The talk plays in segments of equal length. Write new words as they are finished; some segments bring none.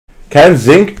Can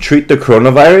zinc treat the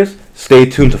coronavirus? Stay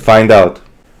tuned to find out.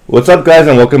 What's up guys,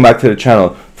 and welcome back to the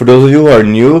channel. For those of you who are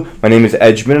new, my name is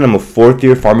Edgy and I'm a 4th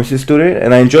year pharmacy student,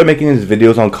 and I enjoy making these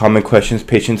videos on common questions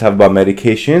patients have about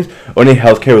medications or any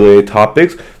healthcare related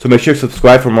topics, so make sure to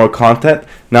subscribe for more content.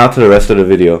 Now to the rest of the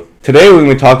video. Today we're going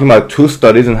to be talking about 2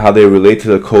 studies and how they relate to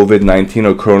the Covid-19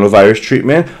 or coronavirus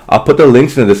treatment. I'll put the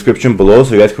links in the description below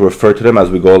so you guys can refer to them as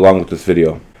we go along with this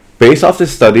video. Based off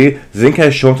this study, zinc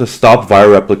has shown to stop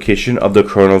viral replication of the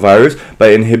coronavirus by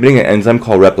inhibiting an enzyme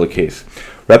called replicase.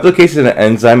 Replicase is an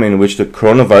enzyme in which the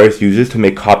coronavirus uses to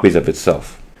make copies of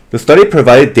itself. The study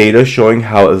provided data showing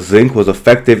how zinc was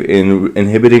effective in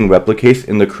inhibiting replicase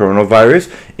in the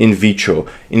coronavirus in vitro.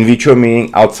 In vitro meaning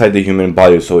outside the human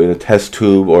body, so in a test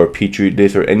tube or a petri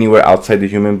dish or anywhere outside the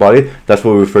human body. That's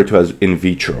what we refer to as in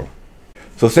vitro.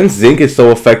 So since zinc is so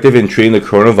effective in treating the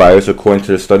coronavirus according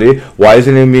to the study, why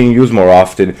isn't it being used more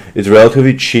often? It's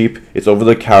relatively cheap, it's over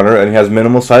the counter, and it has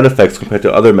minimal side effects compared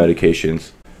to other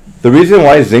medications. The reason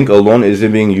why zinc alone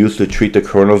isn't being used to treat the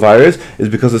coronavirus is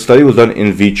because the study was done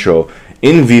in vitro.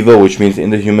 In vivo, which means in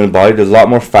the human body, there's a lot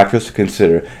more factors to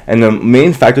consider. And the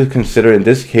main factor to consider in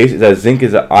this case is that zinc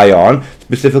is an ion,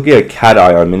 specifically a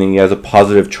cation, meaning it has a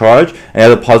positive charge and it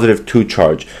has a positive 2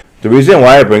 charge. The reason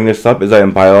why I bring this up is that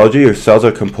in biology, your cells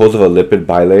are composed of a lipid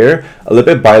bilayer. A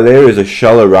lipid bilayer is a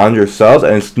shell around your cells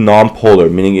and it's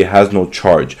non-polar, meaning it has no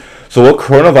charge. So what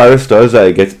coronavirus does is that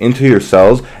it gets into your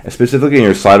cells, and specifically in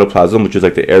your cytoplasm, which is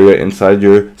like the area inside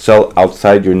your cell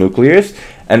outside your nucleus.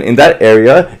 And in that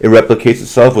area, it replicates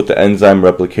itself with the enzyme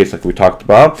replicase like we talked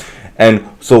about. And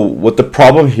so what the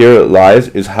problem here lies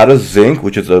is, how does zinc,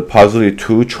 which is a positively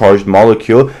 2 charged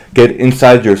molecule, get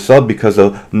inside your cell because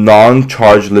a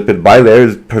non-charged lipid bilayer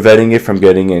is preventing it from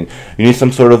getting in. You need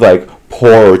some sort of like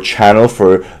pore or channel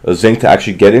for zinc to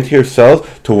actually get into your cells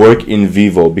to work in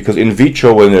vivo, because in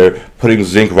vitro, when they're putting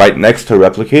zinc right next to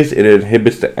replicase, it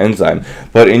inhibits the enzyme.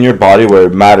 But in your body where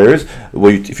it matters,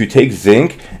 if you take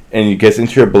zinc and it gets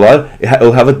into your blood,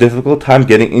 it'll have a difficult time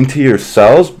getting into your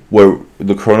cells where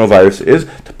the coronavirus is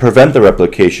to prevent the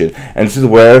replication. And this is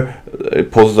where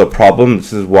it poses a problem.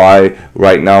 This is why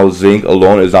right now zinc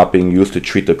alone is not being used to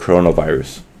treat the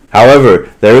coronavirus. However,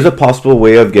 there is a possible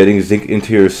way of getting zinc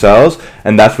into your cells,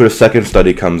 and that's where the second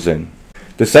study comes in.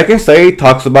 The second study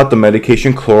talks about the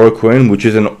medication chloroquine, which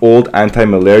is an old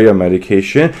anti-malaria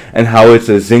medication, and how it's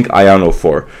a zinc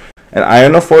ionophore. An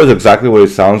ionophore is exactly what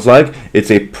it sounds like.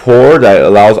 It's a pore that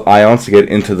allows ions to get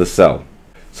into the cell.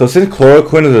 So since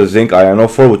chloroquine is a zinc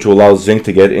ionophore, which will allow zinc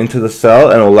to get into the cell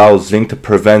and allow zinc to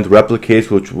prevent replicase,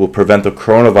 which will prevent the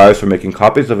coronavirus from making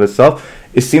copies of itself,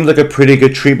 it seems like a pretty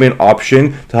good treatment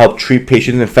option to help treat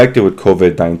patients infected with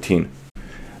COVID-19.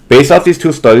 Based off these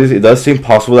 2 studies, it does seem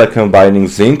possible that combining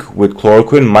zinc with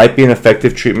chloroquine might be an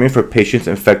effective treatment for patients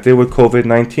infected with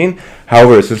COVID-19.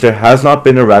 However, since there has not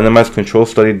been a randomized control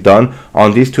study done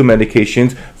on these 2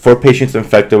 medications for patients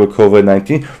infected with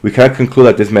COVID-19, we cannot conclude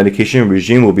that this medication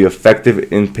regime will be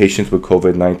effective in patients with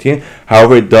COVID-19.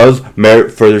 However, it does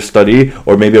merit further study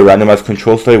or maybe a randomized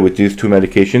control study with these 2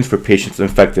 medications for patients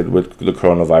infected with the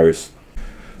coronavirus.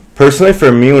 Personally,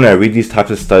 for me, when I read these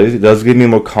types of studies, it does give me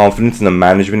more confidence in the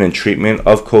management and treatment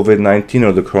of COVID-19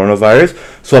 or the coronavirus,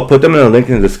 so I'll put them in a link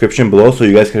in the description below so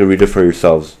you guys can read it for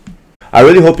yourselves. I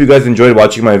really hope you guys enjoyed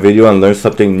watching my video and learned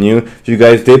something new. If you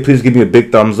guys did, please give me a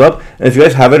big thumbs up, and if you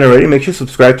guys haven't already, make sure to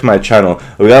subscribe to my channel.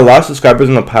 We got a lot of subscribers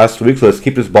in the past week, so let's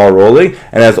keep this ball rolling.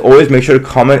 And as always, make sure to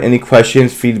comment any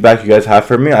questions, feedback you guys have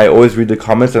for me. I always read the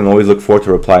comments and always look forward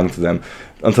to replying to them.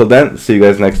 Until then, see you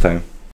guys next time.